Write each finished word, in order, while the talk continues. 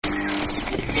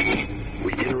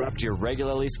We interrupt your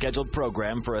regularly scheduled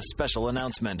program for a special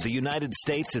announcement. The United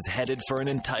States is headed for an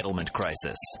entitlement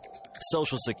crisis.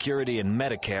 Social Security and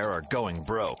Medicare are going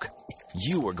broke.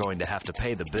 You are going to have to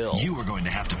pay the bill.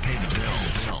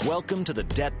 Welcome to the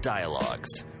Debt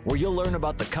Dialogues, where you'll learn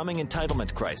about the coming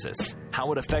entitlement crisis,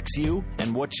 how it affects you,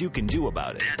 and what you can do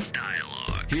about it. Debt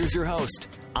Dialogues. Here's your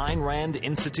host, Ayn Rand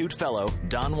Institute Fellow,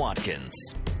 Don Watkins.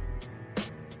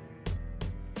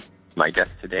 My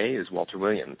guest today is Walter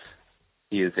Williams.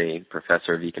 He is a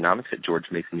professor of economics at George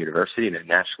Mason University and a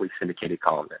nationally syndicated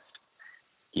columnist.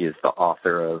 He is the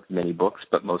author of many books,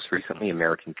 but most recently,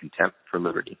 American Contempt for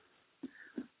Liberty.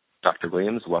 Dr.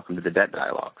 Williams, welcome to the Debt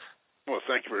Dialogues. Well,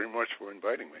 thank you very much for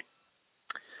inviting me.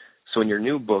 So in your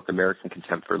new book, American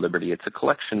Contempt for Liberty, it's a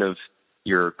collection of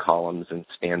your columns and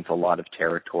spans a lot of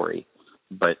territory,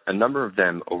 but a number of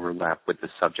them overlap with the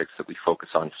subjects that we focus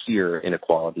on here,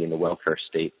 inequality and the welfare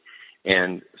state.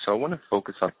 And so I want to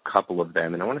focus on a couple of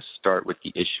them, and I want to start with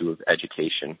the issue of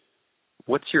education.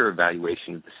 What's your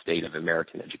evaluation of the state of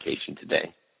American education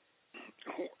today?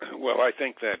 Well, I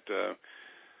think that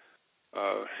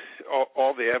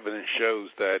all the evidence shows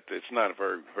that it's not a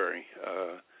very, very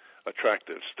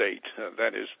attractive state.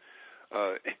 That is,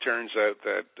 it turns out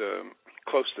that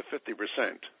close to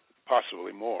 50%,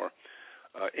 possibly more,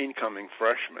 incoming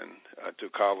freshmen to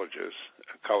colleges,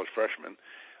 college freshmen,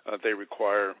 they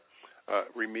require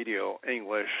remedial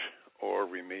English or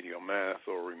remedial math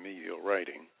or remedial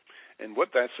writing. And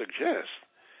what that suggests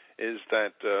is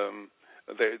that the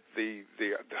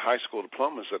high school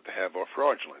diplomas that they have are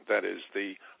fraudulent. That is,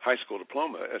 the high school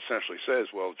diploma essentially says,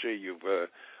 well, gee,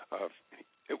 it's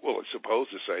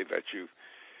supposed to say that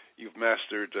you've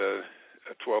mastered a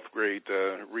 12th grade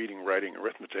reading, writing,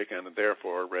 arithmetic, and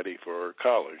therefore are ready for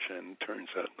college. And it turns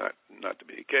out not to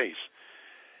be the case.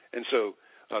 And so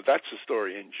that's the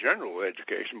story in general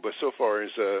education, but so far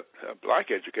as black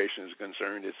education is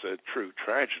concerned, it's a true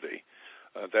tragedy.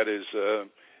 That is,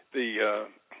 the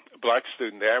black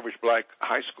student, the average black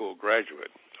high school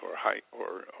graduate or high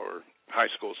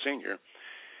school senior,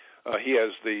 he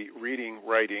has the reading,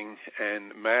 writing,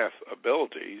 and math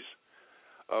abilities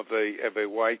of a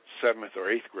white 7th or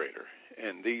 8th grader,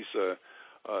 and these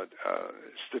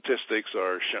statistics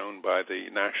are shown by the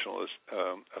National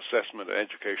Assessment of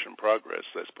Education Progress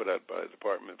that's put out by the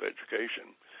Department of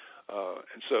Education.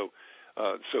 And so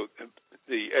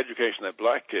the education that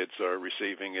black kids are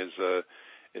receiving is a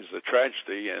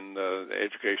tragedy, and the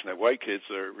education that white kids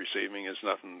are receiving is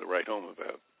nothing to write home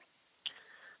about.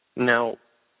 Now,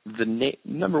 the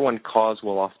number one cause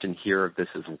we'll often hear of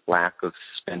this is lack of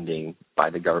spending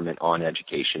by the government on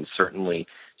education, certainly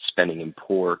spending in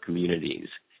poor communities.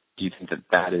 Do you think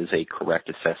that is a correct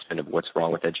assessment of what's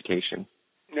wrong with education?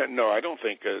 No, I don't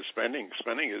think spending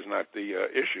is not the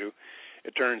issue.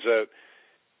 It turns out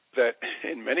that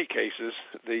in many cases,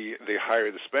 the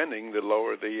higher the spending, the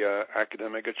lower the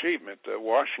academic achievement.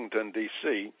 Washington,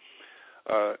 D.C.,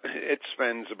 it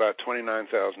spends about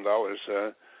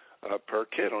 $29,000 per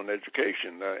kid on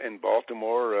education. In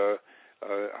Baltimore,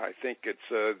 I think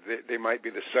they might be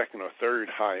the second or third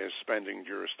highest spending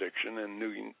jurisdiction,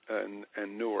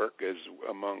 and Newark is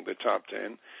among the top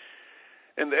 10.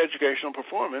 And the educational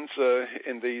performance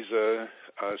in these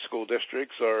school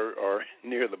districts are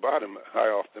near the bottom. I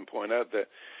often point out that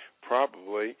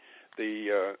probably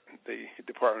the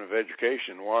Department of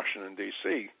Education, Washington,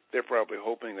 D.C., they're probably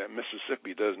hoping that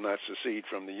Mississippi does not secede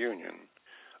from the Union.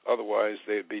 Otherwise,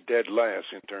 they'd be dead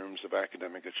last in terms of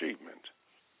academic achievement.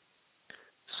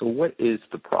 So what is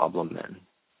the problem then?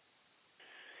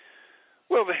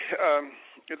 Well,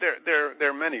 there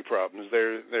are many problems.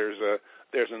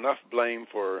 There's enough blame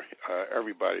for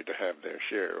everybody to have their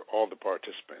share, all the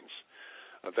participants.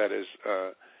 That is,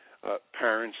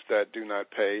 parents that do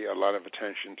not pay a lot of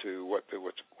attention to what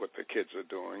the kids are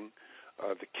doing,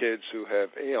 the kids who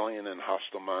have alien and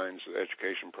hostile minds to the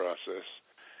education process,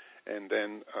 and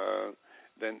then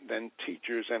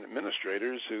teachers and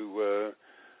administrators who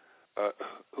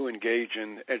engage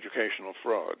in educational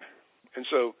fraud. And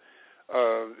so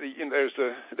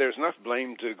there's enough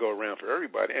blame to go around for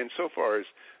everybody. And so far as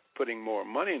putting more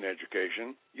money in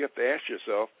education, you have to ask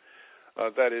yourself,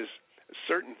 that is,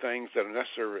 certain things that are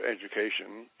necessary for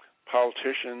education,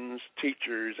 politicians,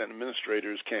 teachers, and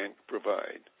administrators can't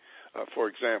provide. For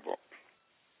example,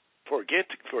 for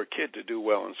a kid to do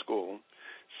well in school,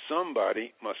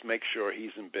 somebody must make sure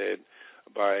he's in bed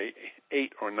by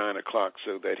 8 or 9 o'clock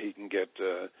so that he can get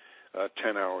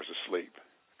 10 hours of sleep.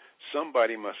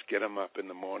 Somebody must get him up in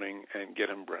the morning and get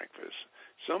him breakfast.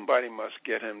 Somebody must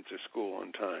get him to school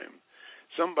on time.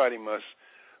 Somebody must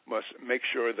make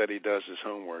sure that he does his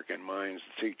homework and minds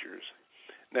the teachers.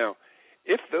 Now,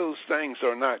 if those things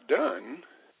are not done,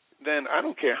 then I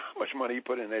don't care how much money you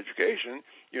put in education,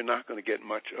 you're not going to get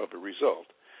much of a result.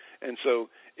 And so,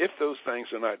 if those things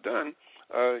are not done,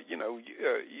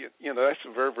 that's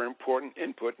a very, very important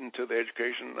input into the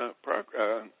education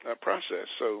process.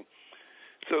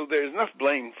 So there's enough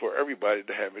blame for everybody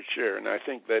to have a share. And I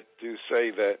think that to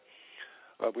say that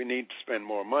we need to spend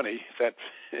more money,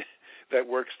 that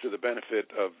works to the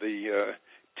benefit of the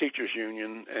teachers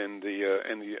union and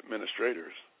the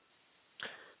administrators.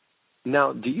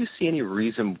 Now, do you see any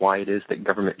reason why it is that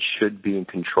government should be in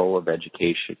control of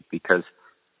education? Because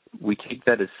we take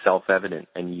that as self-evident,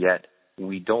 and yet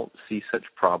we don't see such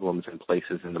problems in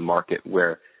places in the market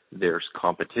where there's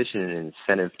competition and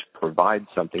incentive to provide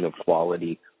something of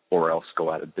quality or else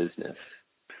go out of business.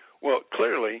 Well,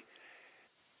 clearly,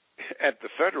 at the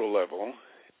federal level,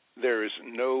 there is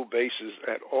no basis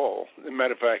at all. As a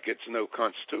matter of fact, it's no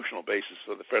constitutional basis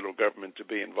for the federal government to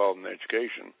be involved in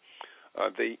education.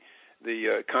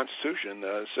 The Constitution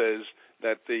says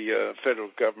that the federal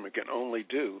government can only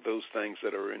do those things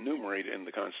that are enumerated in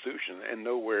the Constitution, and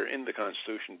nowhere in the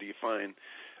Constitution do you find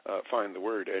the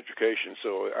word education.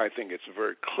 So I think it's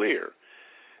very clear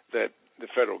that the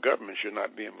federal government should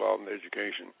not be involved in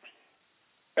education.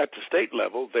 At the state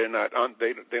level, they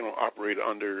don't operate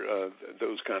under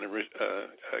those kind of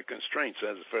constraints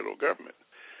as a federal government.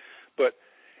 But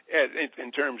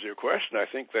in terms of your question, I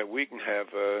think that we can have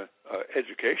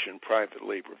education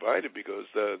privately provided because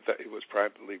that it was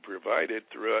privately provided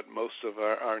throughout most of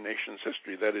our nation's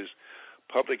history. That is,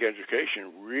 public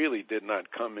education really did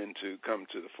not come to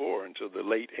the fore until the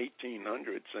late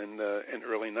 1800s and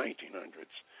early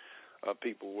 1900s.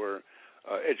 People were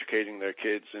educating their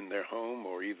kids in their home,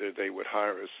 or either they would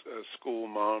hire a school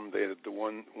mom. They had the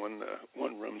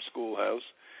one-room schoolhouse.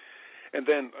 And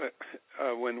then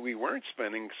when we weren't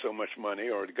spending so much money,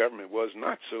 or the government was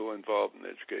not so involved in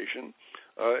education,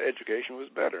 education was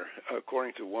better.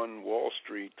 According to one Wall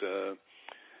Street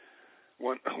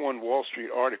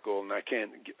article, and I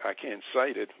can't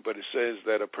cite it, but it says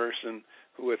that a person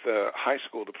with a high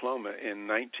school diploma in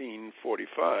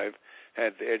 1945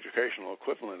 had the educational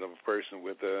equivalent of a person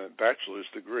with a bachelor's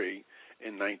degree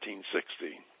in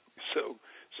 1960. So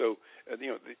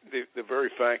the very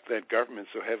fact that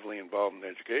government's so heavily involved in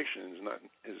education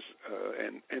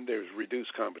and there's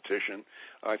reduced competition,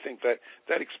 I think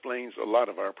that explains a lot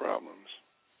of our problems.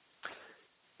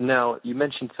 Now, you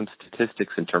mentioned some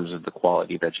statistics in terms of the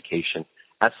quality of education.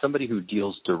 As somebody who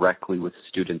deals directly with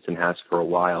students and has for a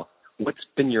while, what's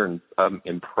been your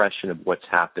impression of what's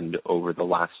happened over the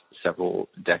last several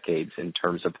decades in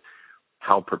terms of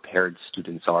how prepared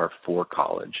students are for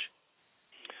college?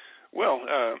 Well,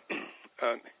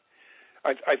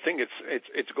 I think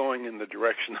it's going in the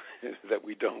direction that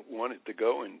we don't want it to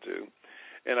go into,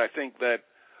 and I think that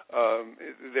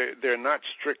they're not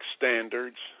strict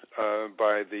standards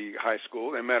by the high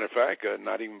school. As a matter of fact,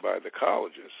 not even by the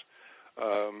colleges.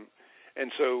 And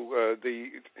so the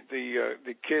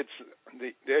kids,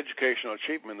 the educational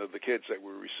achievement of the kids that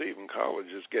we receive in college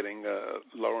is getting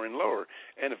lower and lower.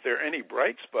 And if there are any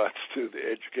bright spots to the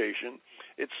education,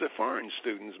 it's the foreign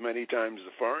students. Many times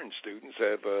the foreign students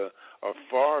are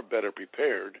far better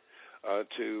prepared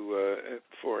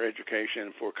for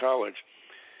education and for college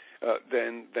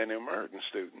than American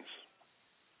students.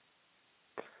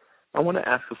 I want to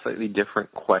ask a slightly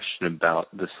different question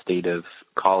about the state of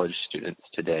college students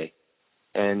today.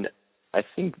 And I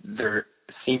think there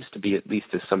seems to be, at least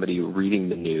as somebody reading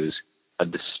the news, a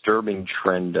disturbing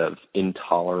trend of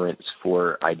intolerance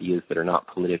for ideas that are not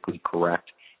politically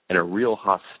correct and a real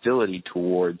hostility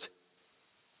towards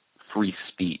free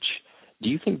speech. Do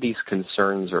you think these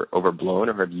concerns are overblown,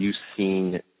 or have you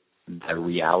seen the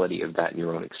reality of that in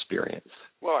your own experience?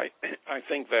 Well, I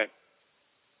think that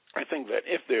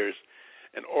if there's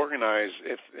an organized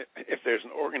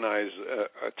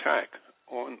attack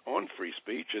on free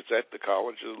speech, it's at the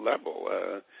college level,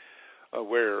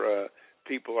 where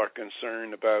people are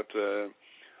concerned about.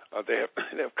 They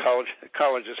have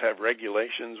colleges have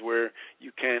regulations where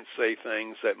you can't say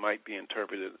things that might be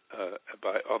interpreted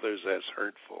by others as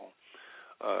hurtful.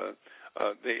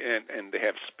 They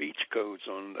have speech codes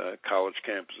on college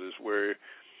campuses where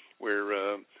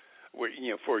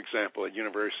for example, at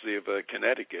University of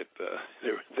Connecticut,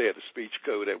 they had a speech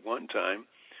code at one time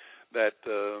that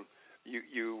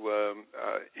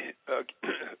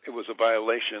it was a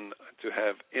violation to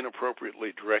have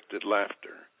inappropriately directed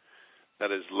laughter.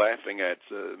 That is, laughing at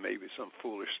maybe some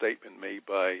foolish statement made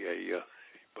by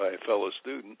a fellow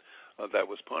student that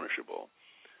was punishable.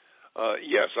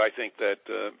 Yes, I think that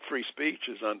free speech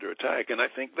is under attack, and I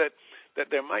think that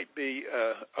there might be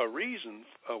a reason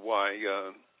why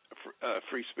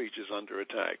free speech is under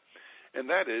attack, and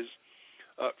that is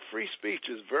free speech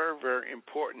is very, very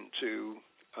important to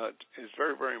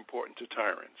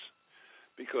tyrants,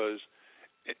 because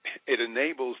it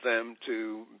enables them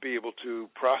to be able to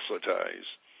proselytize,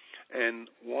 and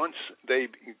once they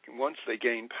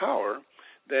gain power,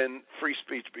 then free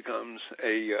speech becomes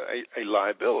a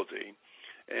liability.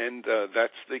 And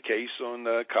that's the case on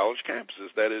college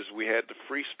campuses. That is, we had the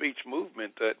free speech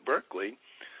movement at Berkeley.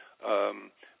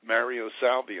 Mario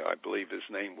Salvia, I believe his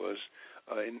name was,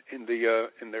 in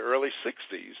the early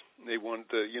 '60s. They wanted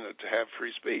to have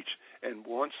free speech, and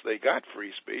once they got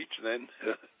free speech, then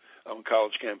on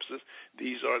college campuses,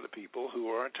 these are the people who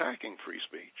are attacking free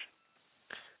speech.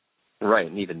 Right,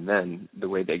 and even then, the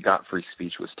way they got free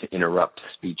speech was to interrupt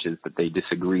speeches that they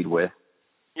disagreed with.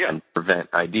 Yeah. And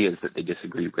prevent ideas that they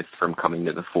disagreed with from coming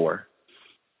to the fore.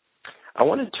 I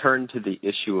want to turn to the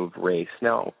issue of race.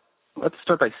 Now, let's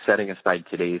start by setting aside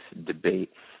today's debate.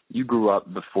 You grew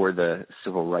up before the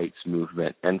civil rights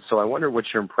movement, and so I wonder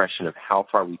what's your impression of how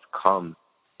far we've come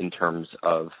in terms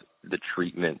of the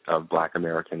treatment of Black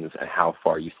Americans and how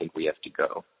far you think we have to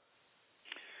go.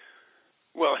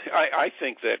 Well, I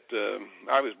think that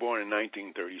I was born in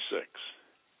 1936.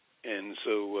 And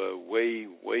so,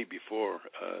 way before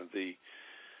the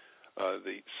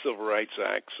Civil Rights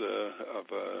Acts of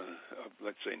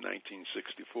let's say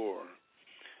 1964,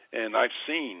 and I've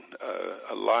seen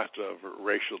a lot of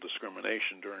racial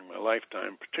discrimination during my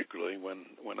lifetime, particularly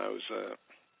when I was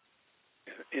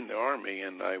in the Army,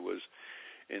 and I was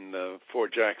in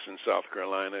Fort Jackson, South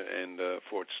Carolina, and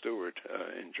Fort Stewart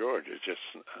in Georgia,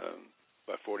 just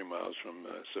about 40 miles from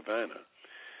Savannah.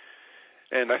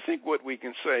 And I think what we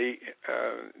can say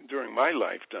during my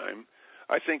lifetime,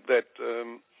 I think that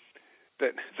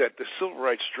that the civil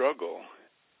rights struggle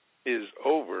is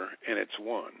over and it's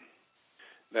won.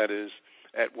 That is,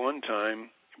 at one time,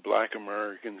 Black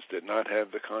Americans did not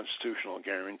have the constitutional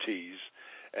guarantees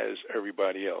as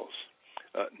everybody else.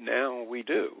 Now we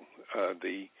do.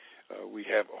 We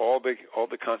have all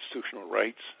the constitutional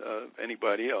rights of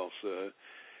anybody else.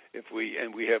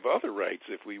 We have other rights.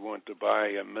 If we want to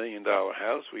buy $1 million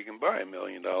house, we can buy $1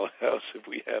 million house if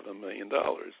we have $1 million.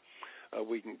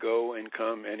 We can go and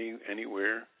come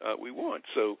anywhere we want.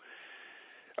 So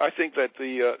I think that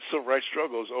the civil rights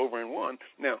struggle is over and won.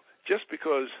 Now, just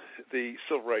because the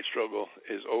civil rights struggle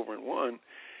is over and won,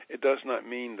 it does not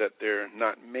mean that there are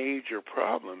not major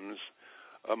problems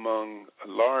among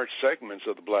large segments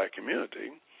of the Black community,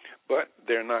 but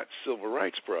they're not civil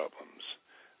rights problems.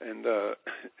 And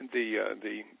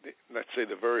let's say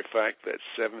the very fact that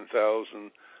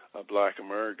 7,000 Black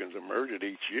Americans are murdered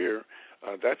each year,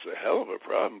 that's a hell of a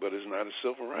problem, but it's not a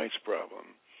civil rights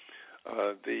problem.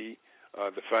 The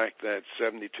fact that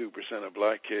 72% of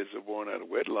Black kids are born out of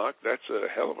wedlock, that's a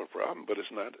hell of a problem, but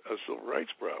it's not a civil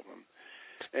rights problem.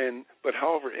 But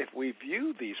however, if we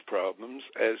view these problems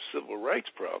as civil rights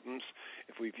problems,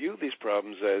 if we view these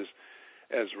problems as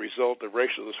a result of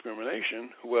racial discrimination,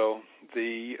 well,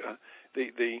 the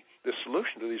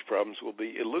solution to these problems will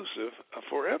be elusive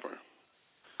forever.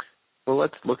 Well,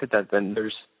 let's look at that then.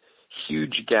 There's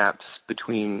huge gaps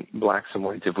between blacks and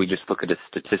whites if we just look at a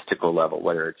statistical level,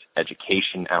 whether it's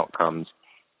education outcomes,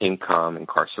 income,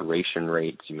 incarceration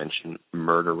rates, you mentioned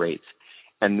murder rates.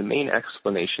 And the main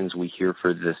explanations we hear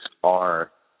for this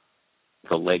are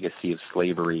the legacy of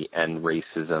slavery and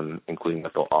racism, including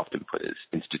what they'll often put as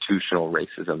institutional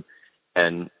racism.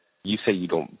 And you say you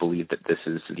don't believe that this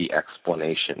is the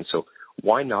explanation. So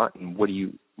why not, and what do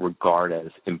you regard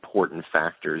as important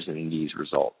factors in these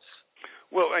results?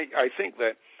 Well, I think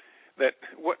that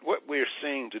what we're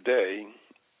seeing today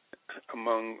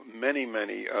among many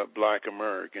Black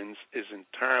Americans is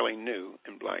entirely new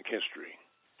in Black history.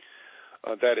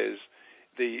 That is,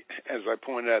 as I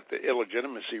pointed out, the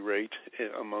illegitimacy rate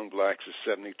among blacks is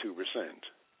 72%.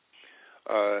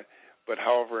 But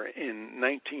however, in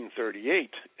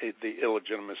 1938, the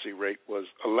illegitimacy rate was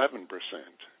 11%.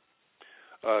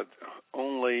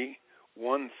 Only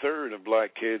 1/3 of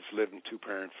Black kids live in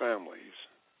two-parent families.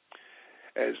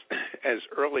 As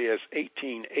early as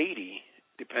 1880,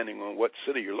 depending on what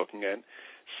city you're looking at,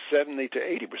 70 to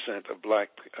 80% of Black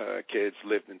kids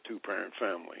lived in two-parent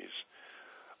families.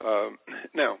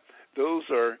 Now,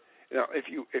 if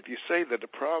you say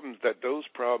that those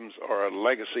problems are a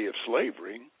legacy of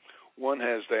slavery, one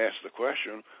has to ask the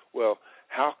question, well,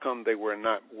 how come they were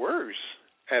not worse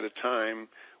at a time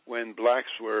when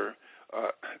blacks were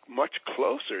much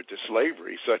closer to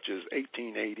slavery, such as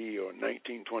 1880 or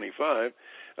 1925,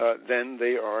 than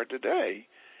they are today?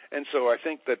 And so I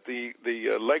think that the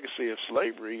legacy of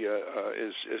slavery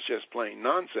is just plain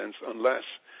nonsense, unless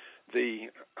the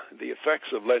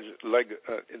effects of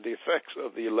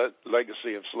the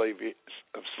legacy of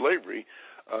slavery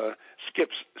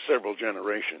skips several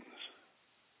generations.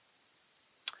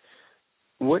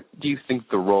 What do you think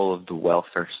the role of the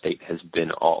welfare state has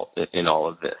been in all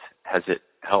of this? Has it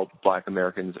helped Black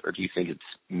Americans, or do you think it's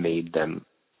made them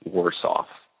worse off?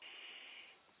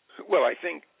 Well, I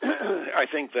think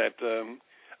that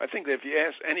if you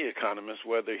ask any economist,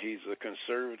 whether he's a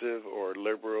conservative or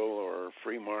liberal or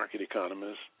free market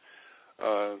economist,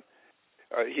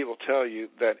 he will tell you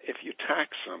that if you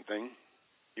tax something,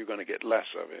 you're going to get less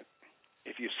of it.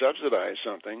 If you subsidize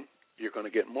something, you're going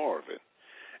to get more of it.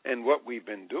 And what we've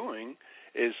been doing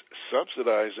is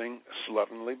subsidizing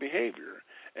slovenly behavior.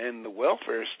 And the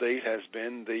welfare state has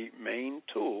been the main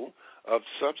tool of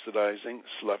subsidizing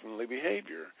slovenly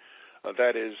behavior.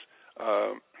 That is,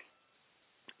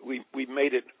 we've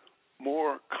made it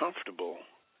more comfortable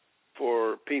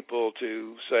for people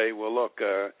to say, well, look,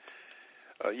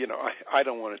 I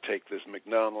don't want to take this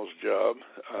McDonald's job.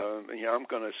 I'm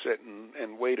going to sit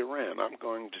and wait around. I'm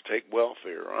going to take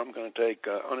welfare. Or I'm going to take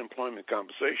unemployment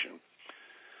compensation.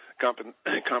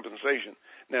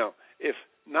 Now, if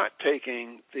not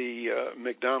taking the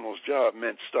McDonald's job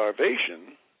meant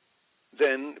starvation,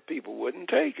 then people wouldn't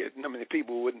take it. I mean,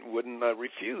 people wouldn't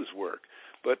refuse work.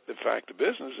 But the fact of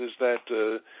business is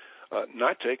that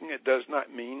not taking it does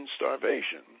not mean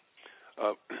starvation.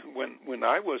 When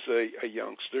I was a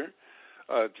youngster,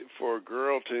 for a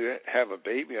girl to have a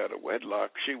baby out of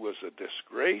wedlock, she was a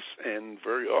disgrace, and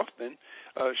very often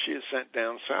she is sent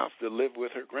down south to live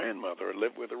with her grandmother or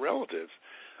live with her relatives.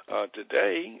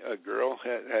 Today, a girl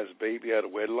has a baby out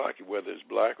of wedlock, whether it's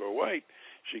black or white.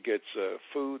 She gets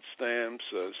food stamps,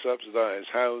 subsidized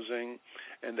housing,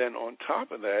 and then on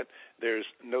top of that, there's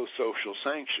no social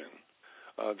sanction.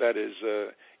 That is,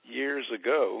 years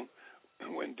ago,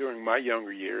 when during my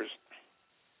younger years,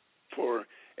 for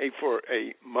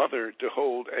a mother to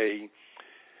hold a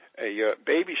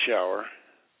baby shower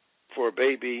for a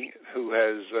baby who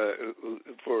has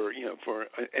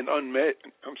an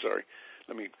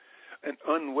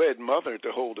unwed mother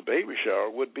to hold a baby shower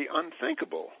would be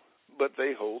unthinkable. But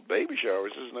they hold baby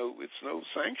showers. It's no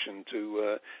sanction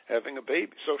to having a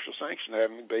baby, social sanction to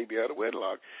having a baby out of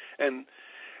wedlock, and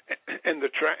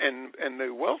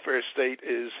the welfare state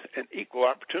is an equal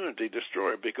opportunity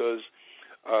destroyer because,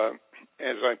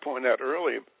 as I pointed out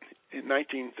earlier, in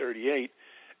 1938,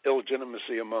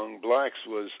 illegitimacy among blacks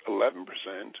was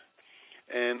 11%,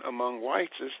 and among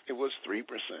whites it was 3%.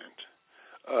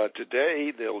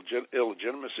 Today, the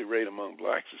illegitimacy rate among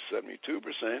blacks is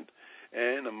 72%,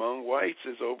 and among whites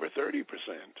is over 30%.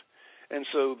 And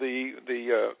so the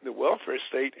welfare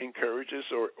state encourages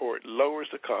or lowers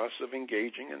the cost of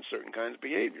engaging in certain kinds of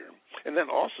behavior. And then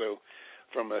also,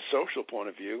 from a social point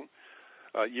of view,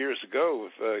 years ago,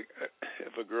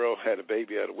 if a girl had a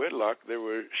baby out of wedlock, there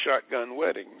were shotgun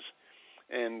weddings,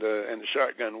 and the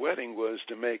shotgun wedding was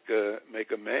to make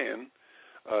a man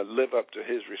live up to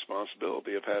his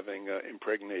responsibility of having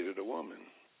impregnated a woman.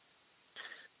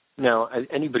 Now,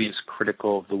 anybody who's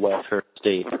critical of the welfare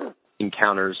state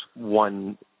encounters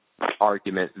one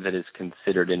argument that is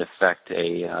considered, in effect,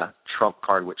 a trump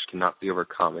card which cannot be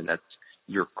overcome, and that's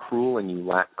you're cruel and you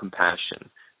lack compassion.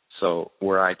 So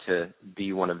were I to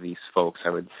be one of these folks, I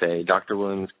would say, Dr.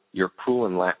 Williams, you're cruel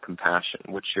and lack compassion.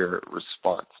 What's your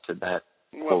response to that,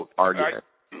 quote, argument?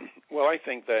 I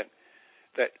think that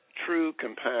true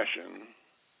compassion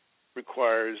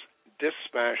requires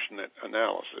dispassionate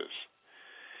analysis.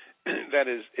 That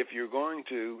is, if you're going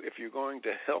to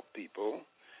help people,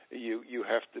 you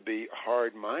have to be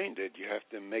hard-minded. You have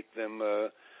to make them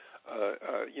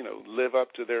live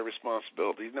up to their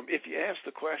responsibilities. Now, if you ask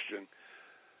the question,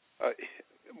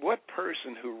 what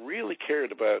person who really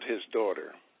cared about his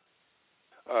daughter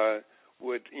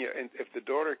would, and if the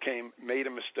daughter made a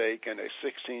mistake and a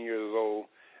 16-year-old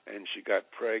and she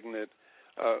got pregnant,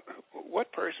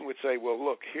 what person would say, well,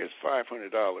 look, here's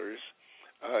 $500.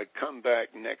 Come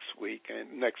back next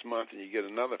month, and you get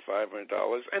another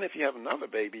 $500. And if you have another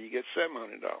baby, you get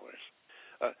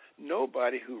 $700.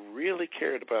 Nobody who really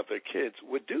cared about their kids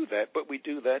would do that, but we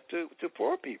do that to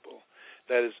poor people.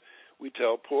 That is, we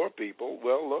tell poor people,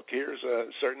 well, look, here's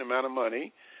a certain amount of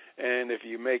money, and if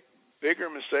you make bigger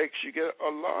mistakes, you get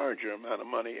a larger amount of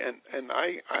money. And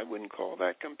I wouldn't call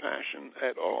that compassion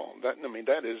at all. That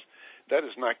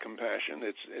is not compassion.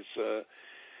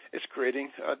 It's creating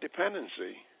a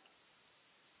dependency.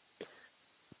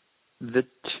 The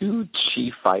two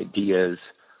chief ideas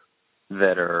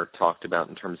that are talked about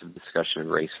in terms of discussion of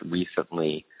race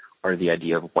recently are the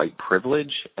idea of white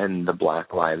privilege and the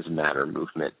Black Lives Matter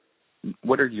movement.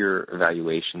 What are your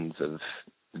evaluations of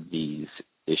these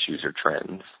issues or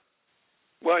trends?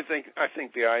 Well, I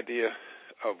think the idea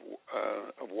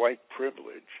of white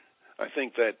privilege, I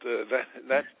think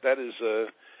that is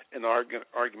an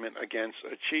argument against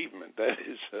achievement. That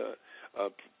is,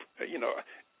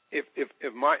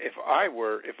 if I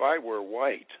were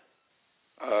white,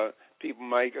 people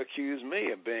might accuse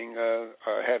me of being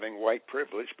having white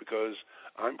privilege because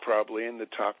I'm probably in the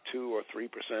top 2 or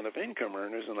 3% of income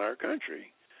earners in our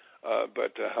country.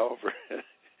 But however,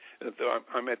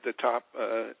 I'm at the top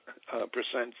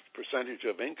percentage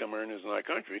of income earners in our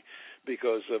country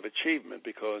because of achievement,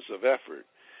 because of effort.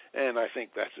 And I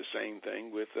think that's the same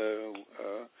thing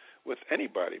with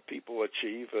anybody. People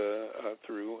achieve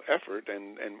through effort,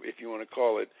 and if you want to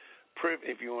call it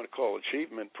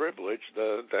achievement privilege,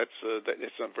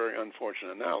 it's a very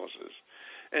unfortunate analysis.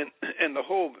 And the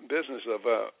whole business of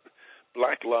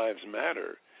Black Lives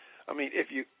Matter. I mean, if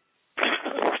you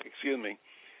excuse me,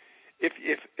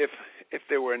 if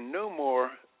there were no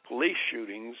more police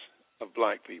shootings of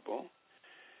black people,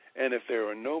 and if there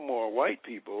were no more white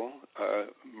people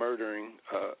murdering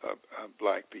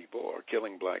black people or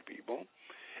killing black people,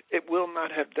 it will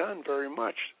not have done very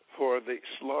much for the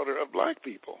slaughter of black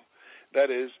people. That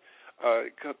is,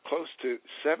 close to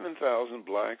 7,000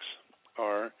 blacks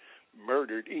are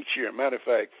murdered each year. Matter of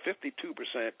fact,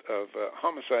 52% of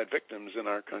homicide victims in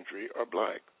our country are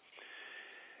black.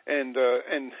 And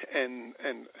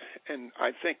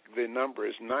I think the number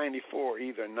is 94,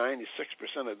 either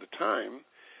 96% of the time.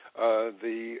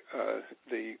 The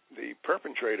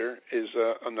perpetrator is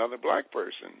another black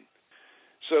person.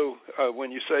 So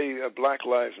when you say Black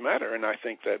Lives Matter, and I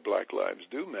think that black lives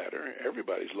do matter,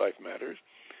 everybody's life matters,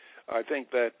 I think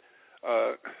that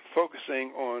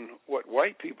focusing on what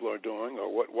white people are doing or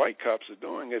what white cops are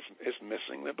doing is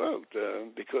missing the boat.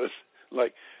 Because,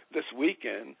 like this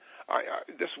weekend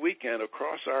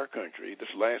across our country, this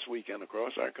last weekend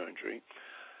across our country,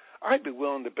 I'd be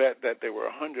willing to bet that there were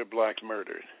 100 blacks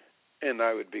murdered, and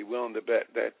I would be willing to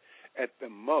bet that at the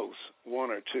most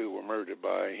 1 or 2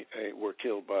 were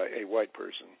killed by a white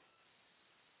person.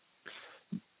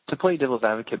 To play devil's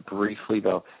advocate briefly,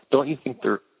 though, don't you think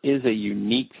there is a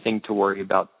unique thing to worry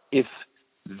about if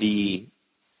the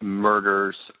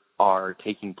murders are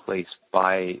taking place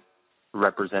by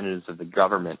representatives of the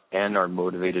government and are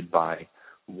motivated by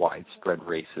widespread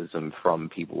racism from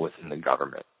people within the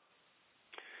government?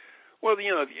 Well,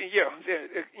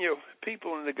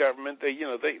 people in the government, they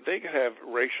can have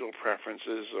racial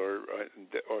preferences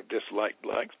or dislike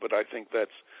blacks, but I think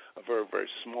that's a very, very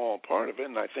small part of it.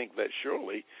 And I think that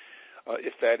surely,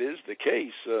 if that is the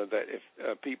case, that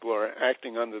if people are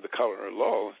acting under the color of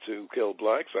law to kill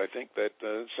blacks, I think that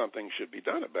something should be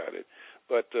done about it.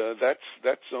 But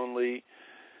that's only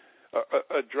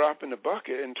a drop in the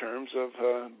bucket in terms of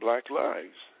black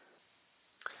lives.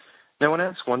 Now, I want to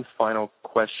ask one final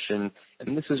question,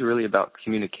 and this is really about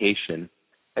communication.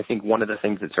 I think one of the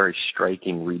things that's very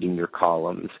striking reading your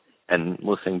columns and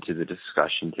listening to the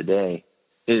discussion today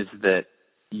is that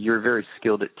you're very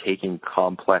skilled at taking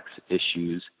complex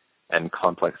issues and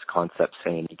complex concepts,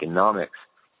 say, in economics,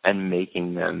 and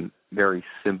making them very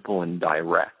simple and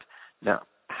direct. Now,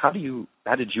 how did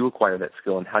you acquire that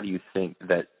skill, and how do you think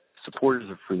that supporters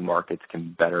of free markets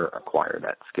can better acquire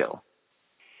that skill?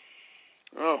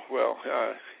 Oh, well,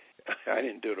 I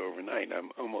didn't do it overnight.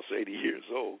 I'm almost 80 years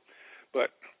old. But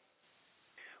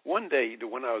one day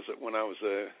when I was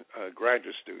a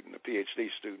graduate student, a PhD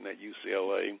student at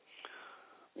UCLA,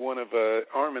 one of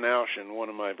Armin Alshin, one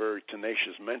of my very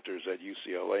tenacious mentors at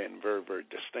UCLA and very, very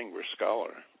distinguished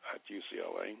scholar at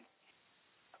UCLA,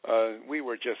 we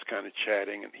were just kind of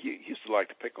chatting, and he used to like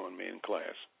to pick on me in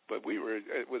class. But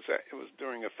it was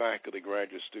during a faculty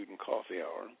graduate student coffee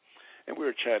hour, and we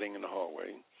were chatting in the hallway.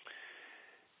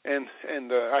 And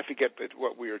I forget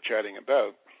what we were chatting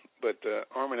about, but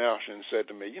Armin Alshin said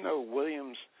to me,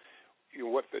 Williams,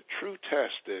 what the true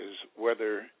test is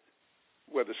whether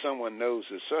someone knows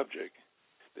the subject.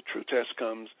 The true test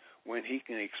comes when he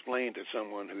can explain to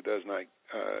someone who does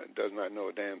not know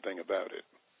a damn thing about it.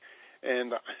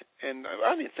 And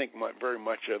I didn't think very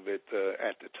much of it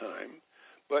at the time,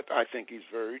 but I think he's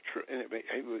very true. And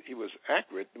he was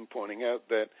accurate in pointing out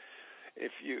that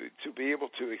to be able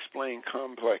to explain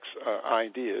complex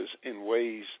ideas in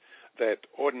ways that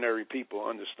ordinary people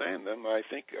understand them, I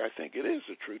think it is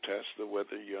a true test of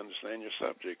whether you understand your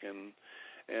subject. And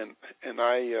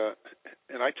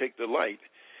I take delight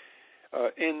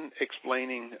in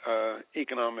explaining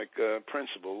economic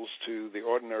principles to the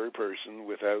ordinary person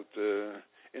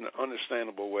in an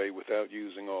understandable way, without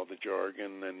using all the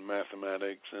jargon and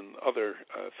mathematics and other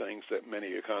things that many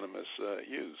economists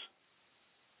use.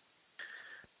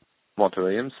 Walter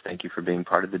Williams, thank you for being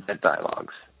part of the Debt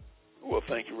Dialogues. Well,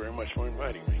 thank you very much for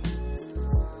inviting me.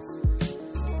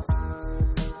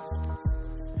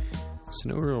 So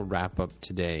no real wrap-up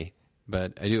today,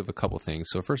 but I do have a couple things.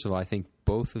 So first of all, I think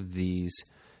both of these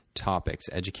topics,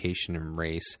 education and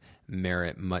race,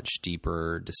 merit much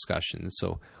deeper discussion.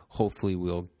 So hopefully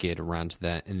we'll get around to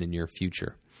that in the near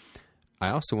future. I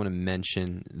also want to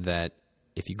mention that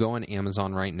if you go on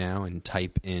Amazon right now and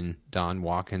type in Don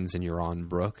Watkins and you're on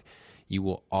Brooke, you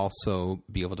will also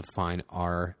be able to find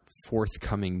our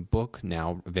forthcoming book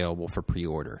now available for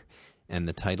pre-order. And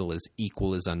the title is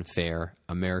Equal is Unfair,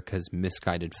 America's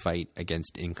Misguided Fight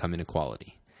Against Income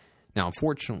Inequality. Now,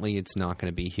 unfortunately, it's not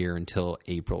going to be here until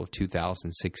April of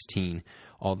 2016,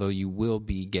 although you will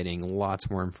be getting lots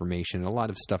more information, a lot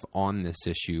of stuff on this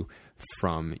issue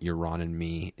from Yaron and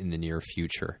me in the near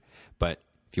future. But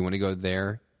if you want to go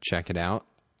there, check it out.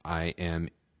 I am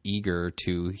eager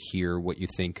to hear what you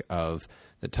think of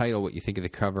the title, what you think of the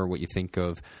cover, what you think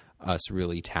of us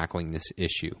really tackling this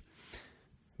issue.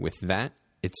 With that,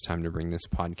 it's time to bring this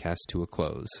podcast to a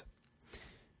close.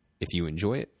 If you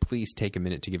enjoy it, please take a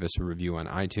minute to give us a review on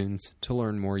iTunes. To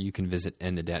learn more, you can visit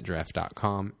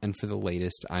endthedebtdraft.com. And for the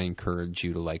latest, I encourage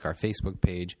you to like our Facebook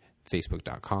page,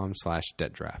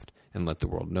 facebook.com/debtdraft, and let the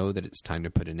world know that it's time to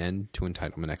put an end to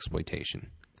entitlement exploitation.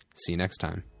 See you next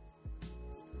time.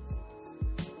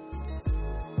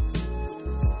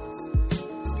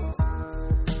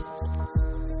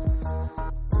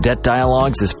 Debt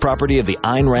Dialogues is property of the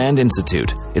Ayn Rand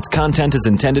Institute. Its content is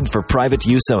intended for private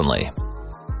use only.